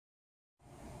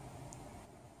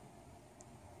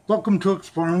Welcome to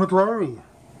Exploring with Larry.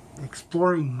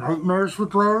 Exploring nightmares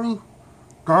with Larry?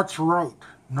 That's right,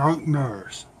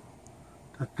 nightmares.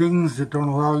 The things that don't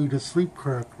allow you to sleep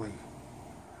correctly.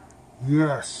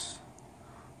 Yes,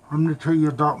 I'm going to tell you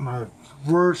about my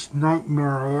worst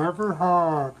nightmare I ever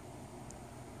had.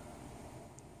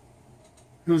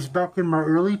 It was back in my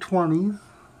early 20s.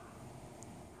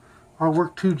 I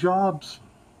worked 2 jobs.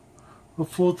 A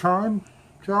full-time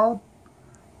job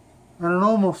and an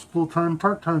almost full-time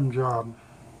part-time job.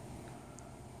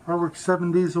 I worked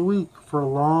 7 days a week for a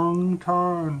long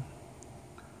time.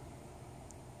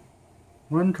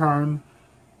 One time,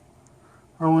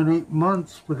 I went 8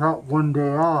 months without 1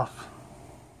 day off.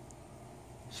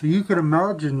 So you can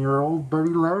imagine your old buddy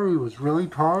Larry was really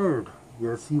tired.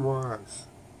 Yes, he was.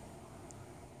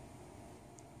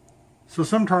 So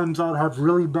sometimes I'd have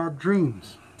really bad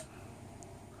dreams.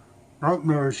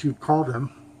 Nightmares, you'd call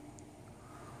them.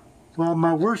 Well,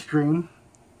 my worst dream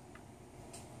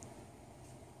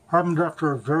happened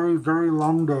after a very, very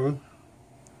long day.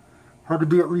 Had to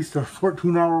be at least a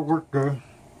 14-hour workday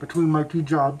between my 2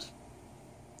 jobs.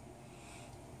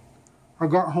 I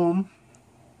got home,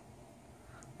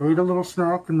 ate a little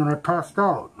snack, and then I passed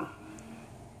out.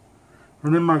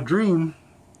 And in my dream,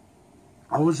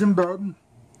 I was in bed,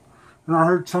 and I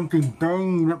heard something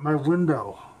banging at my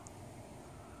window.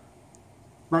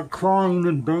 Like clawing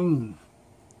and banging.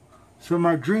 So in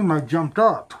my dream, I jumped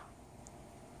up.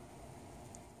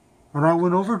 And I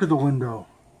went over to the window.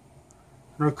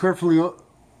 And I carefully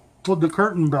pulled the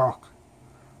curtain back.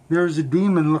 There's a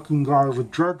demon-looking guy with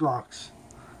dreadlocks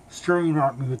staring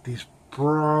at me with these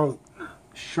bright,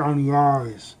 shiny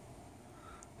eyes.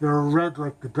 They were red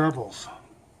like the devil's.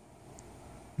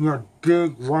 He had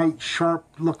big, white,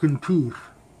 sharp-looking teeth.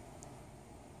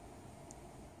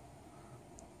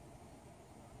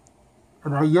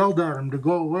 And I yelled at him to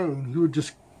go away, and he would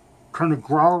just kind of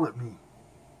growl at me.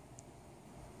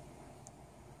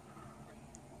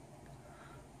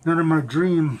 Then in my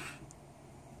dream,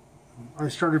 I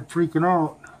started freaking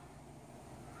out.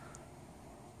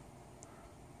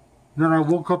 Then I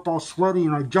woke up all sweaty,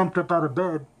 and I jumped up out of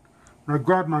bed, and I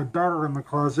grabbed my bat out of my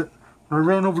closet, and I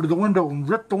ran over to the window and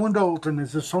ripped the window open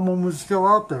as if someone was still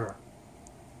out there.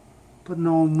 But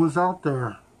no one was out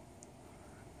there.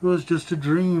 It was just a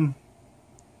dream.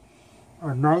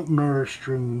 A nightmarish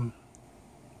dream.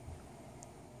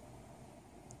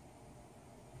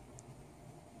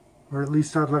 Or at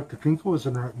least I'd like to think it was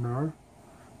a nightmare.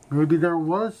 Maybe there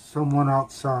was someone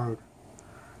outside.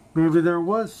 Maybe there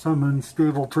was some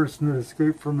unstable person that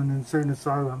escaped from an insane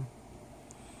asylum.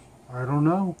 I don't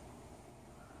know.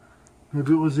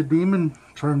 Maybe it was a demon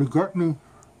trying to get me.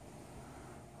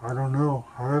 I don't know.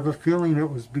 I have a feeling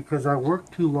it was because I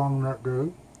worked too long that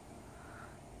day.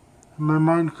 My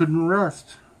mind couldn't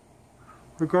rest,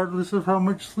 regardless of how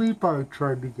much sleep I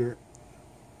tried to get.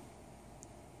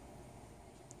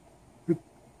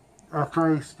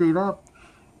 After I stayed up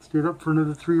for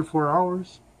another 3 or 4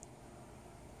 hours,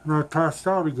 and I passed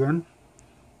out again.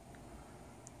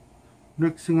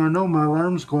 Next thing I know, my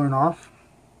alarm's going off,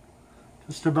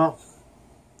 just about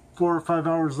 4 or 5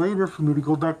 hours later for me to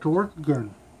go back to work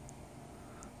again.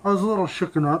 I was a little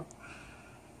shooken up.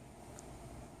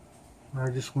 I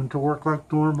just went to work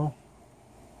like normal.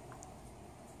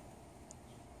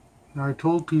 And I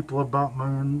told people about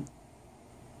my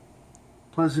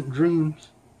unpleasant dreams.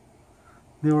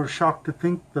 They were shocked to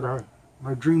think that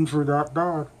my dreams were that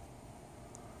bad.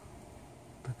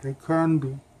 But they can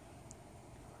be.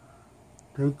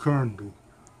 They can be.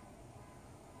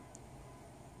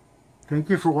 Thank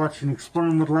you for watching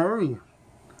Exploring with Larry.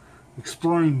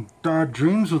 Exploring bad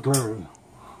dreams with Larry.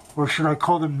 Or should I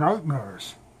call them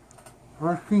nightmares?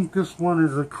 I think this one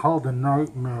is called a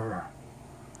nightmare.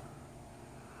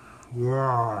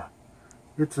 Yeah,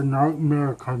 it's a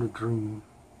nightmare kind of dream.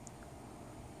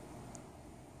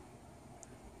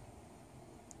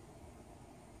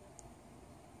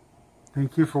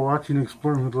 Thank you for watching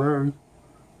Exploring with Larry.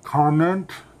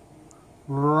 Comment,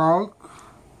 like,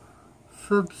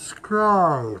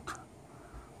 subscribe.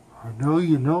 I know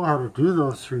you know how to do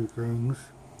those 3 things.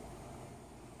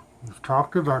 We've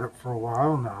talked about it for a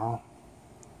while now.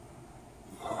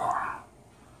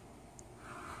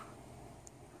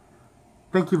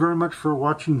 Thank you very much for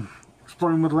watching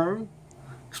Exploring with Larry.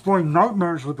 Exploring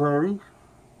nightmares with Larry.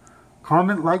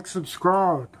 Comment, like,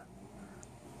 subscribe.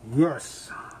 Yes.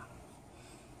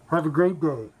 Have a great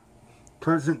day.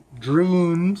 Pleasant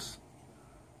dreams.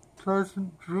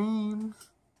 Pleasant dreams.